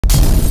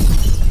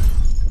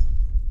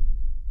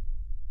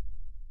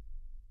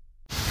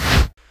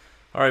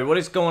All right, what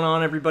is going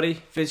on, everybody?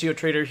 Physio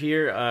Trader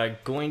here.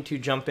 Going to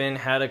jump in.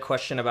 Had a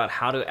question about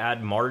how to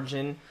add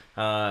margin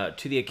to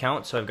the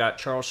account. So I've got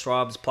Charles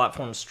Schwab's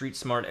platform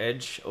StreetSmart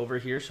Edge over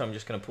here. So I'm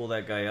just going to pull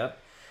that guy up.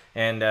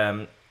 And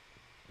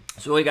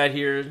so what we got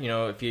here, you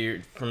know, if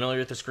you're familiar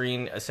with the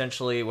screen,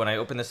 essentially when I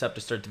opened this up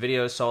to start the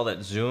video, saw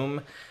that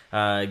Zoom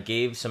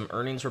gave some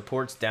earnings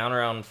reports down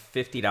around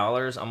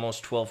 $50,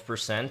 almost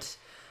 12%.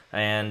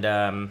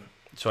 And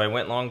so I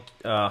went long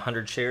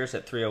 100 shares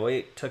at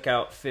 308, took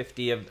out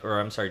 50 of, or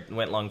I'm sorry,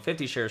 went long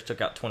 50 shares,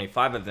 took out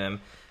 25 of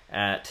them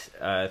at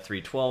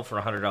 312 for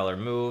a $100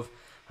 move.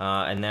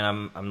 And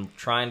then I'm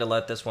trying to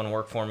let this one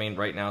work for me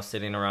right now,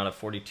 sitting around a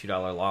 $42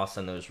 loss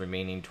on those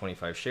remaining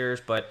 25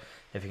 shares. But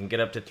if it can get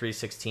up to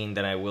 316,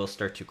 then I will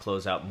start to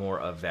close out more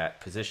of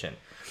that position.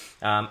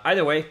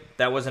 Either way,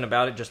 that wasn't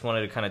about it. Just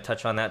wanted to kind of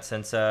touch on that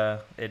since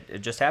it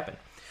just happened.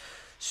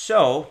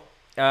 So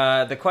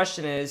the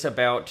question is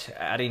about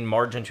adding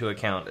margin to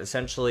account.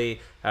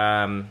 Essentially,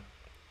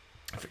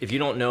 if you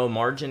don't know,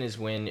 margin is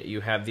when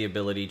you have the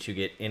ability to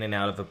get in and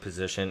out of a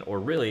position, or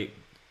really,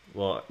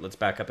 well, let's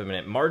back up a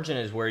minute. Margin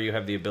is where you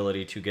have the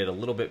ability to get a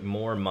little bit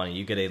more money.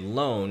 You get a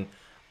loan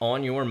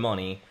on your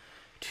money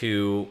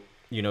to,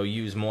 you know,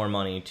 use more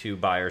money to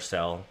buy or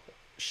sell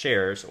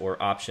shares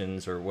or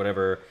options or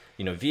whatever,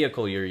 you know,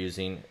 vehicle you're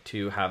using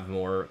to have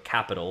more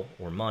capital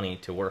or money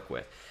to work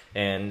with.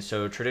 And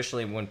so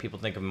traditionally when people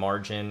think of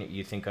margin,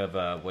 you think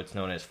of what's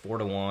known as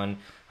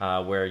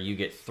 4-to-1, where you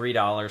get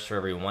 $3 for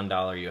every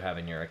 $1 you have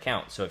in your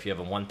account. So if you have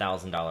a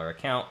 $1,000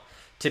 account,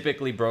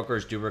 typically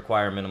brokers do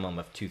require a minimum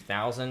of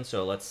 $2,000.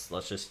 So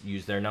let's just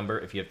use their number.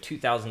 If you have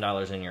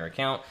 $2,000 in your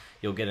account,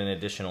 you'll get an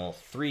additional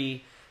 $3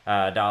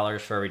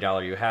 for every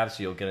dollar you have.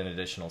 So you'll get an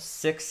additional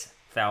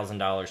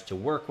 $6,000 to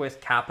work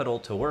with, capital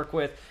to work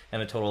with,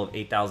 and a total of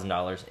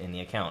 $8,000 in the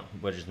account,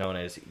 which is known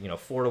as, you know,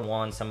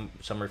 4-to-1.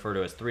 Some refer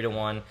to it as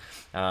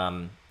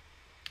 3-to-1.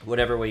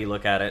 Whatever way you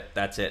look at it,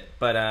 that's it.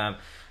 But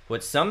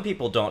what some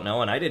people don't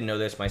know, and I didn't know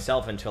this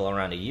myself until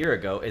around a year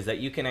ago, is that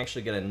you can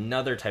actually get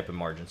another type of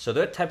margin. So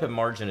that type of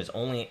margin is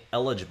only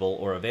eligible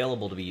or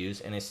available to be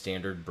used in a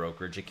standard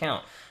brokerage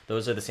account.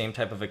 Those are the same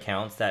type of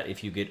accounts that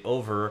if you get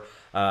over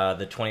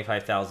the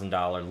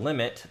 $25,000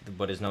 limit,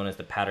 what is known as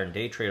the pattern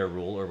day trader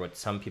rule, or what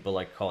some people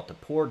like to call it the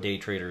poor day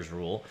traders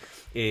rule,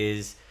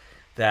 is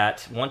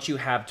that once you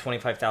have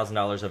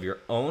 $25,000 of your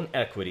own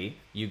equity,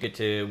 you get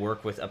to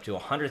work with up to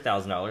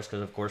 $100,000,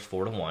 because of course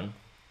 4-to-1,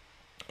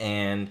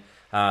 and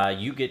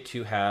you get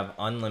to have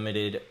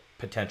unlimited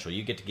potential.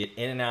 You get to get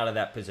in and out of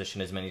that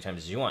position as many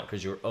times as you want,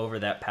 because you're over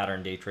that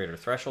pattern day trader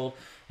threshold,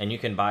 and you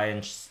can buy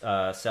and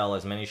sell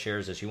as many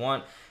shares as you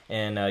want,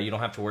 and you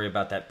don't have to worry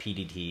about that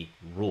PDT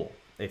rule.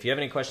 If you have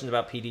any questions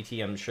about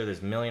PDT, I'm sure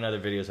there's a million other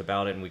videos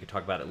about it, and we could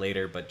talk about it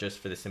later, but just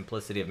for the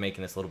simplicity of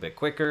making this a little bit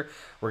quicker,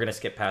 we're going to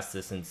skip past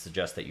this and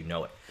suggest that you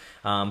know it.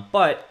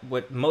 But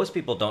what most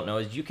people don't know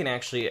is you can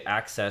actually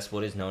access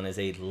what is known as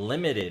a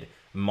limited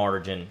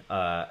margin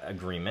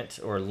agreement,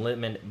 or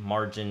limit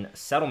margin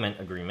settlement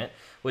agreement,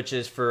 which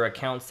is for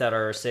accounts that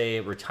are,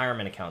 say,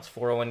 retirement accounts,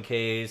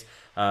 401ks,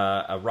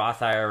 a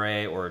Roth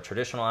IRA, or a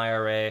traditional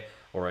IRA,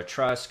 or a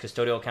trust,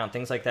 custodial account,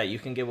 things like that. You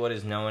can get what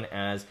is known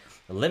as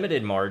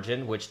limited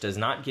margin, which does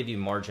not give you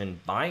margin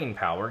buying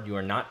power. You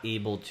are not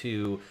able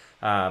to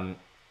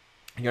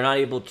get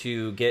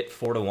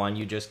 4-to-1.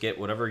 You just get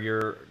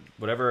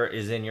whatever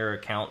is in your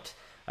account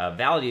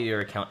value,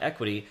 your account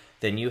equity.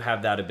 Then you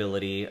have that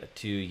ability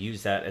to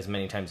use that as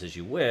many times as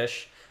you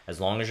wish, as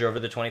long as you're over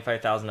the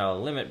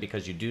 $25,000 limit,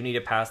 because you do need to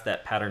pass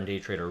that pattern day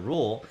trader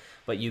rule,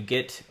 but you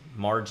get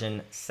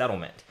margin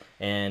settlement.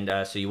 And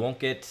so you don't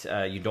get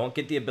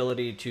the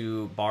ability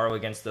to borrow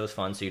against those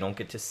funds, so you don't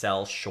get to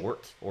sell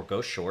short or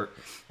go short,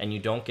 and you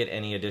don't get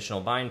any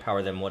additional buying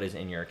power than what is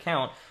in your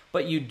account.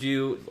 But you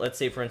do, let's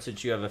say for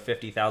instance you have a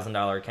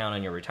 $50,000 account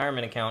in your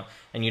retirement account,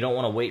 and you don't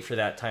want to wait for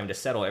that time to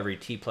settle every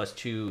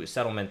T+2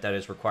 settlement that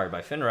is required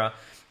by FINRA.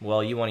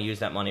 Well, you want to use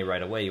that money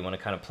right away. You want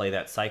to kind of play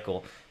that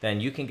cycle.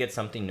 Then you can get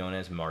something known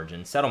as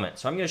margin settlement.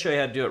 So I'm going to show you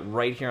how to do it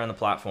right here on the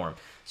platform.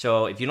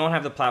 So if you don't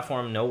have the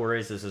platform, no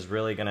worries. This is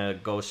really going to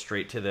go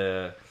straight to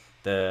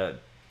the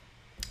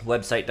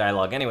website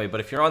dialog anyway.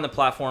 But if you're on the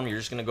platform, you're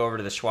just going to go over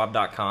to the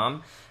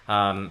Schwab.com,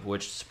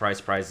 which, surprise,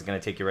 surprise, is going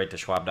to take you right to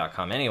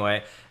Schwab.com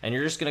anyway. And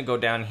you're just going to go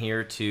down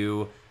here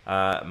to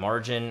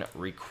margin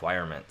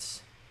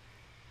requirements.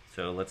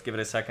 So let's give it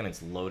a second.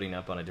 It's loading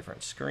up on a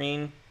different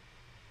screen.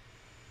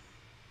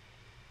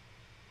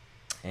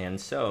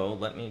 And so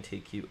let me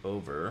take you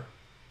over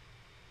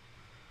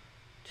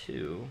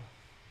to,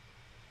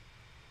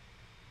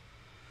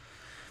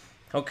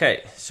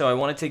 okay, so I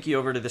want to take you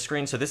over to the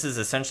screen. So this is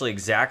essentially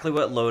exactly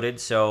what loaded.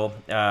 So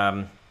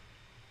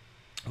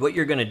what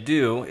you're going to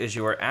do is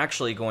you are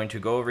actually going to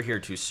go over here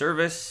to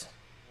service.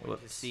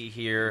 Let's see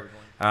here.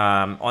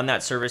 On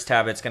that service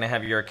tab, it's going to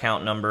have your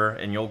account number,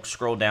 and you'll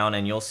scroll down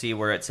and you'll see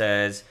where it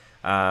says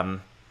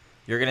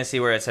you're going to see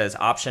where it says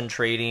option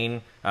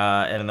trading,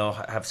 and they'll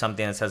have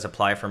something that says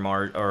apply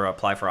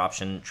for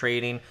option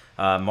trading,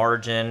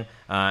 margin,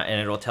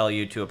 and it'll tell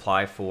you to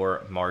apply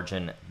for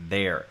margin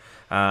there.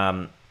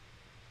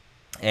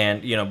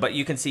 And, but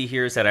you can see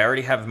here is that I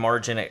already have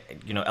margin,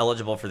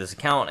 eligible for this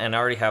account, and I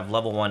already have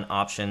level 1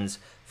 options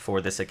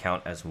for this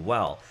account as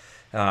well.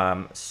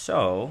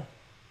 So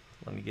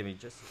let me give you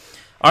just...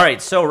 All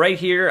right, so right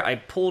here, I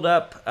pulled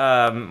up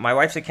my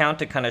wife's account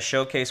to kind of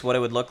showcase what it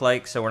would look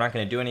like. So we're not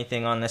going to do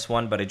anything on this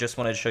one, but I just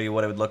wanted to show you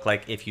what it would look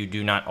like if you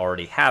do not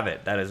already have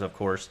it. That is, of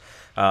course,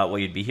 what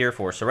you'd be here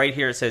for. So right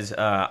here, it says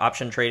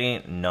option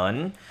trading,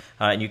 none.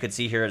 And you can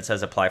see here it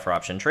says apply for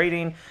option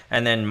trading,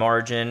 and then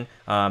margin.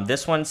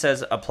 This one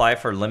says apply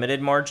for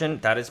limited margin.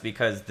 That is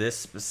because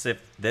this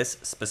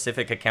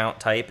specific account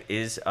type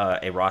is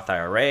a Roth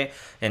IRA,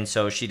 and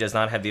so she does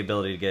not have the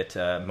ability to get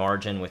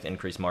margin with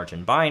increased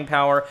margin buying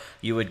power.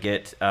 You would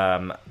get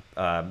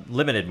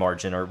limited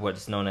margin, or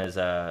what's known as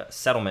a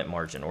settlement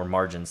margin or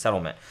margin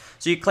settlement.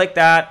 So you click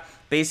that.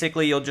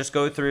 Basically, you'll just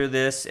go through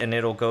this, and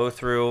it'll go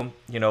through,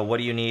 what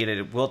do you need?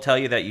 It will tell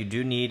you that you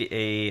do need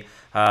a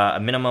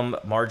minimum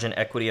margin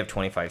equity of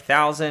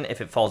 $25,000. If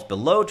it falls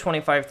below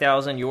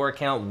 $25,000, your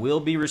account will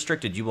be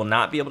restricted. You will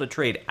not be able to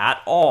trade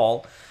at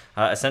all.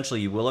 Essentially,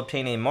 you will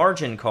obtain a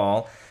margin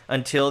call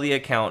until the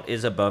account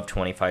is above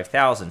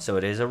 $25,000. So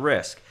it is a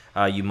risk.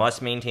 You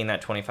must maintain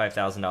that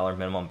 $25,000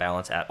 minimum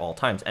balance at all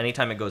times.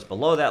 Anytime it goes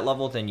below that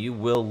level, then you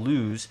will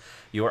lose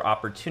your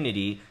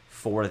opportunity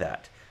for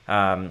that.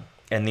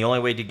 And the only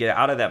way to get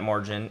out of that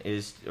margin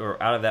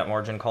out of that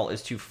margin call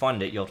is to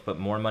fund it. You'll have to put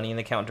more money in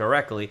the account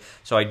directly.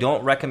 So I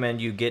don't recommend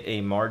you get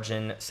a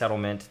margin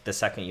settlement the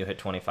second you hit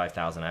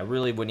 $25,000. I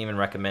really wouldn't even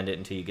recommend it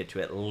until you get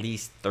to at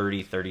least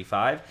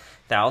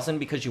 $35,000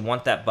 because you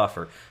want that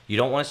buffer. You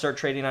don't want to start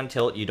trading on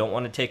tilt. You don't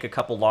want to take a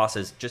couple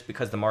losses just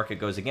because the market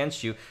goes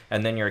against you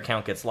and then your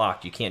account gets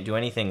locked. You can't do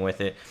anything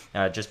with it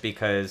just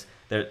because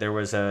there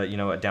was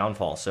a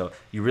downfall. So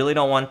you really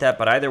don't want that.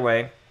 But either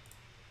way,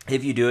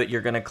 if you do it,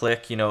 you're going to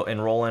click,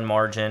 enroll in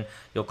margin.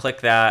 You'll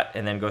click that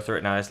and then go through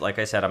it. Now, like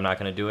I said, I'm not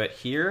going to do it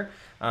here,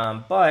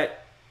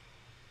 but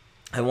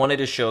I wanted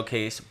to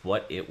showcase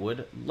what it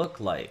would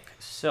look like.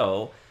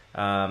 So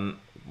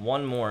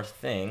one more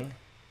thing.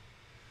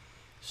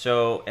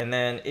 So, and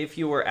then if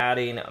you were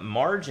adding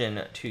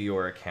margin to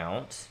your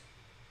account,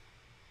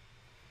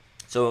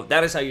 so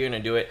that is how you're going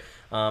to do it.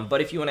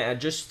 But if you want to add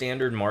just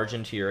standard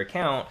margin to your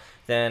account,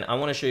 then I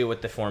want to show you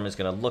what the form is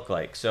going to look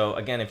like. So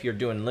again, if you're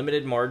doing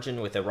limited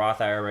margin with a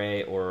Roth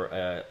IRA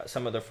or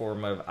some other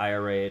form of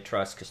IRA,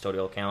 trust,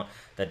 custodial account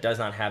that does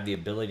not have the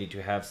ability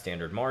to have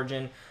standard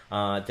margin,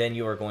 then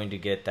you are going to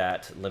get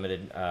that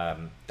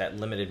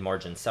limited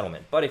margin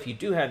settlement. But if you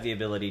do have the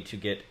ability to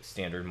get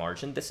standard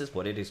margin, this is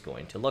what it is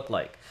going to look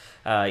like.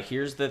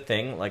 Here's the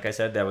thing. Like I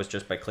said, that was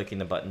just by clicking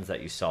the buttons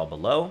that you saw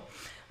below.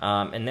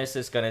 And this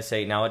is going to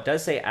say, now it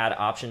does say add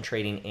option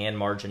trading and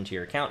margin to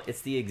your account.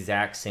 It's the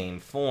exact same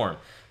form.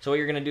 So what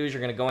you're going to do is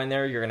you're going to go in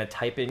there, you're going to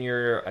type in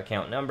your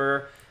account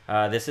number.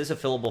 This is a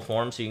fillable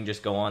form, so you can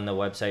just go on the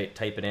website,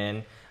 type it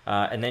in,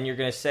 and then you're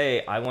going to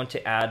say, I want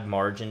to add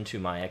margin to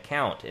my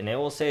account. And it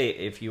will say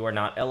if you are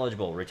not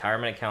eligible.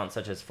 Retirement accounts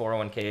such as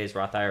 401ks,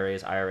 Roth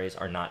IRAs, IRAs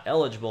are not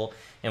eligible,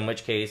 in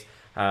which case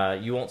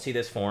you won't see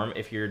this form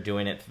if you're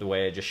doing it the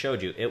way I just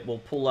showed you. It will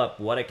pull up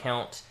what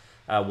account,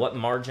 what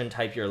margin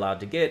type you're allowed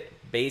to get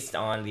based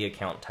on the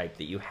account type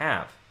that you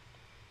have.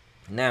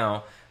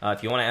 Now,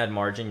 if you want to add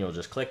margin, you'll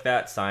just click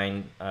that,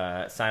 sign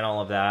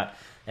all of that,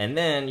 and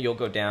then you'll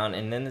go down,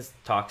 and then this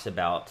talks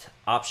about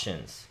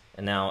options.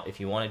 And now, if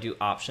you want to do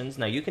options,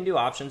 now you can do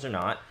options or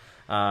not.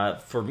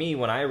 For me,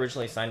 when I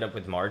originally signed up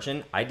with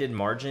margin, I did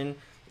margin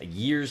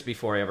years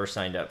before I ever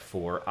signed up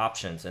for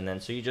options. And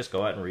then so you just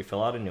go out and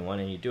refill out a new one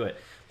and you do it.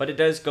 But it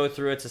does go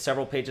through, it's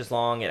several pages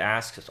long. It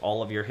asks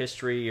all of your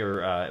history,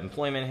 your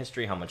employment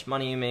history, how much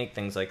money you make,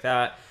 things like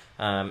that.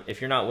 If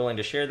you're not willing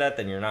to share that,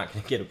 then you're not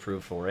going to get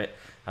approved for it.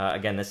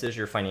 Again, this is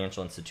your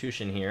financial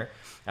institution here.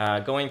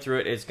 Going through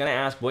it, it's going to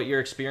ask what your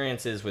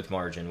experience is with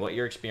margin, what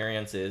your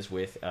experience is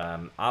with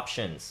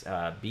options.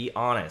 Be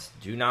honest.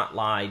 Do not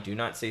lie. Do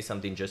not say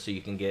something just so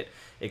you can get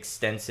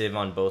extensive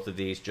on both of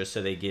these, just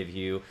so they give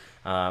you,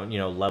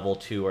 level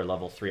 2 or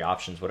level 3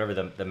 options, whatever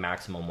the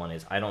maximum one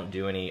is. I don't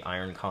do any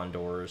iron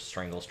condors,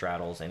 strangle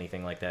straddles,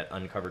 anything like that,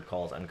 uncovered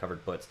calls,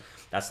 uncovered puts.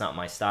 That's not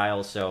my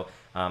style, so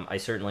I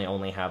certainly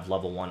only have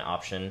level 1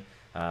 option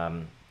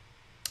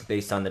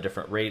based on the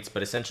different rates,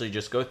 but essentially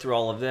just go through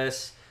all of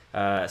this,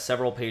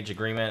 several page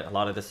agreement. A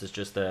lot of this is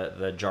just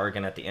the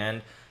jargon at the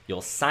end.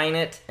 You'll sign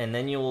it, and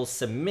then you'll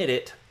submit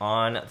it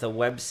on the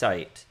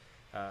website.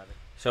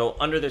 So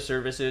under the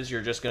services,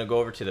 you're just going to go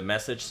over to the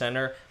message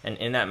center, and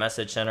in that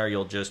message center,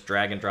 you'll just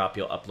drag and drop,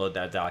 you'll upload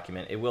that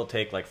document. It will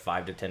take like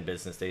 5 to 10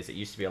 business days. It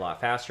used to be a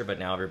lot faster, but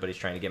now everybody's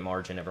trying to get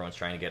margin. Everyone's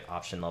trying to get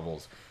option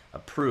levels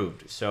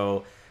approved.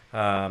 So,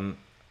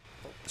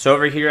 so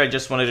over here, I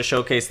just wanted to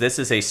showcase this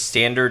is a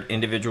standard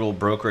individual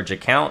brokerage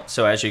account.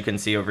 So as you can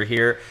see over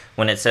here,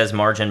 when it says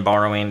margin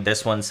borrowing,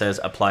 this one says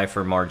apply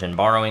for margin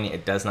borrowing.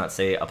 It does not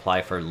say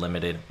apply for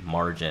limited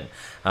margin.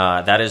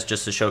 That is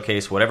just to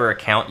showcase whatever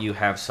account you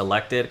have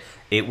selected,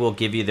 it will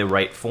give you the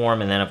right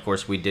form. And then of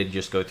course we did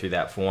just go through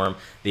that form,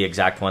 the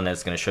exact one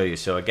that's going to show you.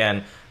 So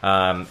again,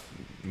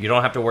 you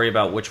don't have to worry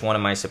about which one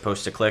am I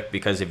supposed to click,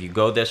 because if you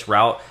go this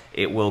route,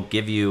 it will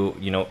give you,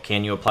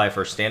 can you apply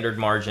for standard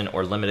margin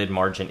or limited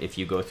margin if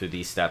you go through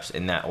these steps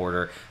in that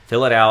order.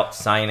 Fill it out,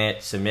 sign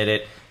it, submit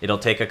it. It'll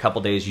take a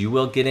couple days. You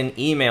will get an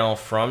email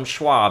from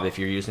Schwab if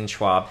you're using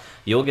Schwab.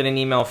 You'll get an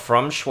email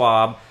from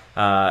Schwab,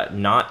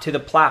 not to the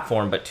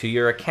platform, but to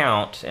your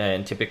account,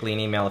 and typically an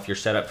email if you're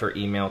set up for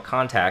email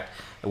contact,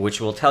 which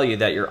will tell you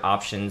that your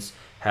options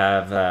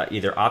have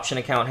either option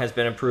account has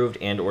been approved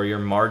and or your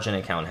margin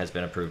account has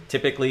been approved.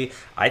 Typically,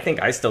 I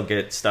think I still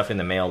get stuff in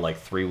the mail like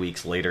 3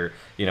 weeks later,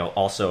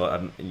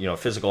 also a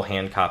physical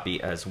hand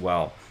copy as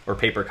well, or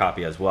paper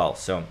copy as well.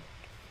 So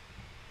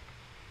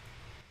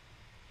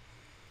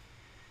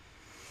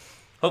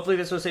hopefully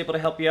this was able to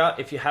help you out.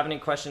 If you have any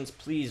questions,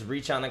 please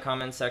reach out in the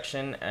comments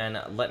section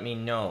and let me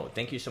know.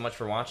 Thank you so much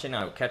for watching.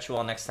 I will catch you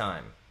all next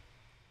time.